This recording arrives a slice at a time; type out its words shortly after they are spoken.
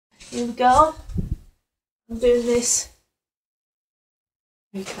here we go. I'm doing this.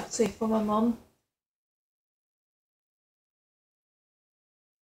 You can't see for my mum.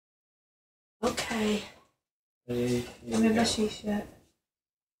 Okay. I'm in my shirt.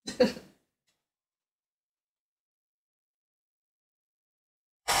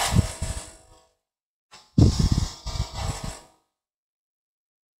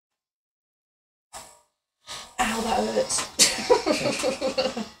 Ow, that hurts.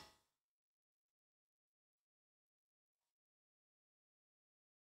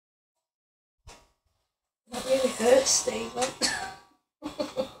 That really hurts, Stephen.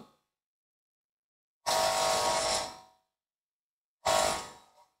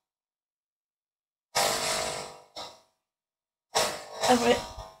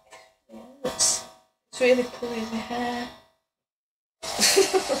 It's really pulling my hair.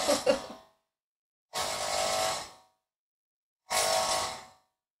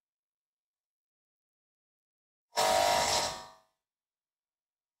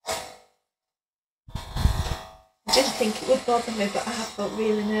 I didn't think it would bother me, but I have felt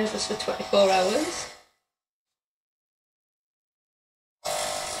really nervous for 24 hours.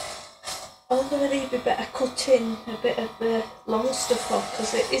 Although I need a better cutting a bit of the long stuff off,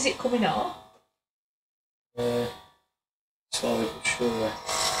 because is it coming off? Slowly but surely.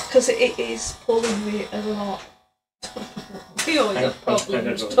 Because it is pulling me a lot. We always have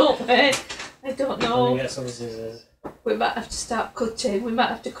problems, don't we? I don't know. Get some scissors. We might have to start cutting. We might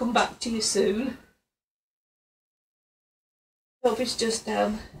have to come back to you soon. Toby's just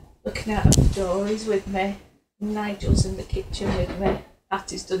down looking out of the door. He's with me. Nigel's in the kitchen with me.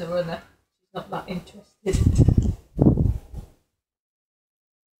 Hattie's done a runner. She's not that interested.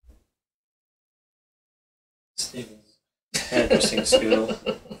 Stephen's hairdressing school.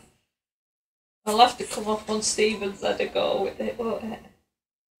 I'll have to come off on Stephen's had a go with it, won't it?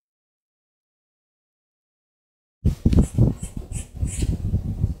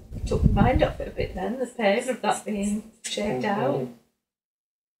 Took my mind off it a bit then, the pain of that being shaved out.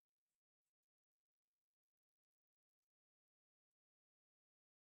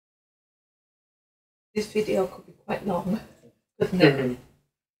 This video could be quite long, couldn't it?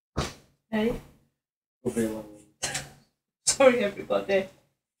 Hey? Could be long. Sorry everybody.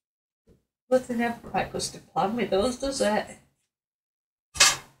 Nothing ever quite goes to plan with those, does it?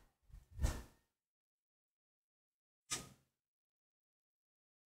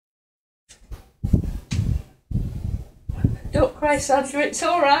 Don't cry, Sandra, it's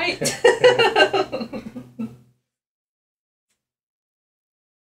alright.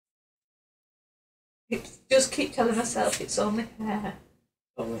 Just keep telling myself it's only hair.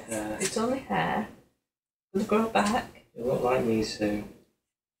 Only hair. It's only hair. It'll grow back. You look like me soon.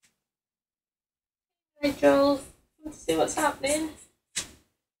 Hey Joel, let's see what's happening.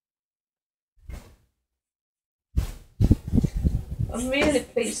 I'm really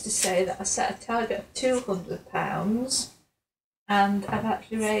pleased to say that I set a target of £200 and I've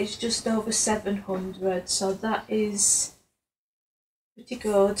actually raised just over 700, so that is pretty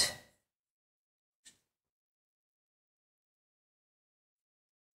good.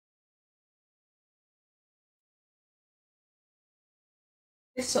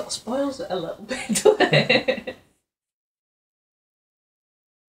 This sort of spoils it a little bit, doesn't it?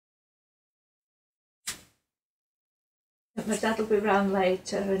 My dad will be round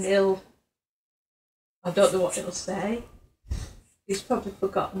later and I don't know what he'll say. He's probably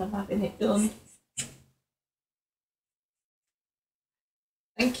forgotten I'm having it done.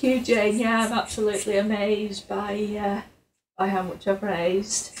 Thank you, Jane. Yeah, I'm absolutely amazed by how much I've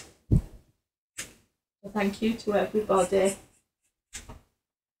raised. So thank you to everybody.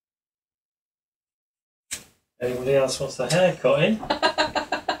 Anybody else wants a haircut in?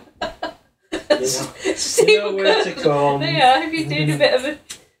 You know where to come. Yeah, if you need a bit of a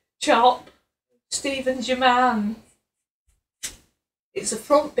chop, Stephen's your man. It's the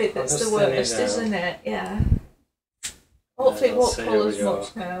front bit that's the worst, isn't it? Yeah. Hopefully it won't pull as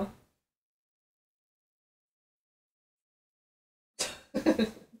much now.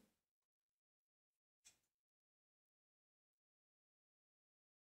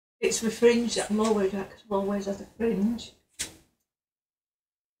 It's my fringe that I'm always at, because I've always had a fringe. It's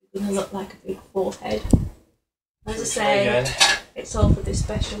going to look like a big forehead. As I say, it's all for this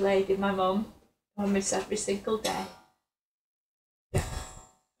special lady, my mum. I miss every single day. Yeah.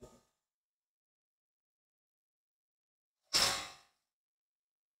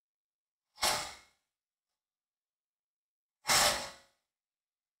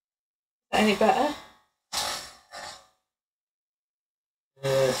 Any better?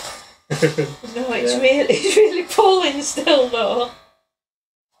 No, it's really pulling still though.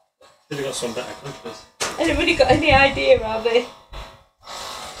 Should have got some better clippers. Anybody got any idea, Abby?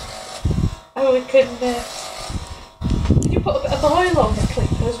 How we can you put a bit of oil on the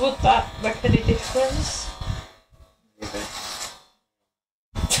clippers? Would that make any difference? Maybe.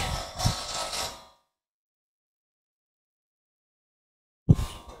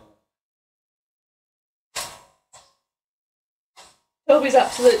 Toby's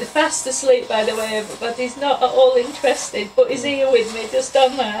absolutely fast asleep, by the way, everybody. He's not at all interested, but he's here with me, just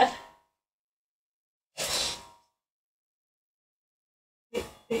on there.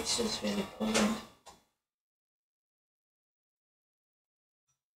 It's just really pulling.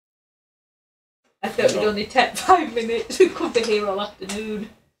 I thought we'd only take 5 minutes. We could be here all afternoon.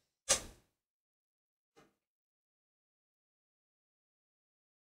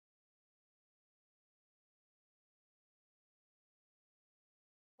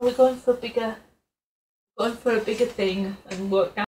 We're going for a bigger thing and work